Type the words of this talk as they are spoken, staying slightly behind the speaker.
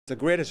The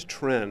greatest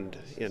trend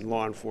in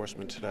law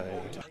enforcement today.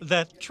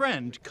 That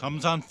trend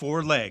comes on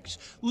four legs.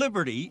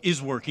 Liberty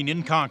is working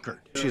in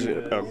Concord. She's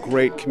a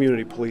great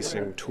community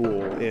policing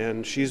tool,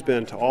 and she's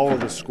been to all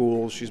of the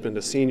schools, she's been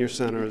to senior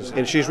centers,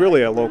 and she's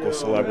really a local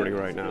celebrity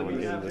right now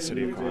in the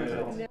city of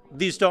Concord.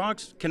 These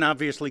dogs can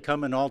obviously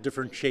come in all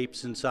different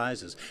shapes and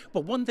sizes,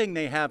 but one thing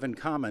they have in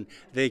common,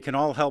 they can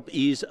all help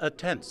ease a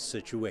tense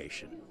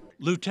situation.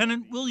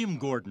 Lieutenant William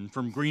Gordon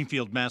from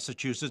Greenfield,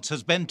 Massachusetts,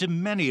 has been to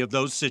many of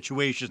those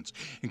situations,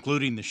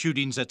 including the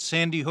shootings at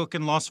Sandy Hook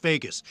in Las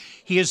Vegas.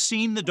 He has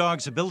seen the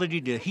dog's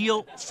ability to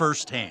heal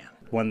firsthand.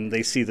 When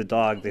they see the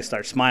dog, they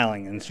start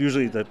smiling, and it's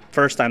usually the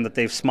first time that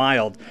they've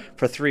smiled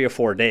for 3 or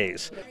 4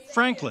 days.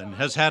 Franklin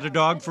has had a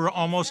dog for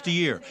almost a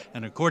year,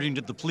 and according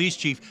to the police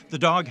chief, the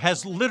dog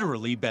has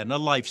literally been a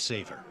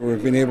lifesaver.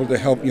 We've been able to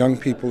help young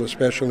people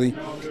especially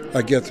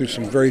get through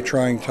some very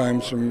trying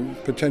times, some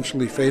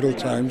potentially fatal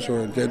times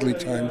or deadly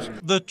times.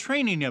 The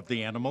training of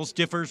the animals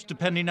differs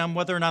depending on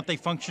whether or not they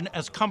function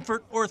as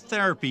comfort or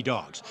therapy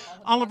dogs.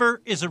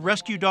 Oliver is a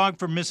rescue dog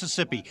from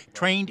Mississippi,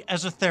 trained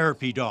as a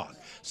therapy dog.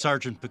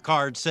 Sergeant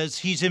Picard says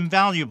he's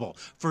invaluable,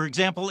 for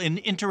example, in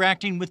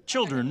interacting with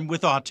children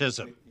with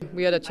autism.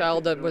 We had a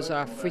child that was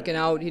freaking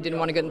out. He didn't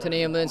want to get into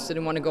the ambulance,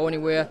 didn't want to go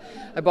anywhere.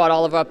 I brought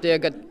Oliver up there,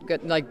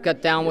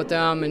 got down with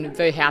them, and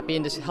very happy,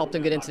 and just helped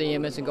him get into the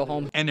ambulance and go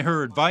home. And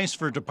her advice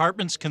for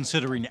departments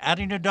considering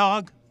adding a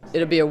dog?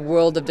 It'll be a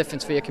world of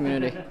difference for your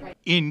community.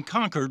 In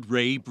Concord,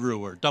 Ray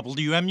Brewer,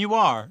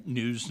 WMUR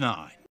News 9.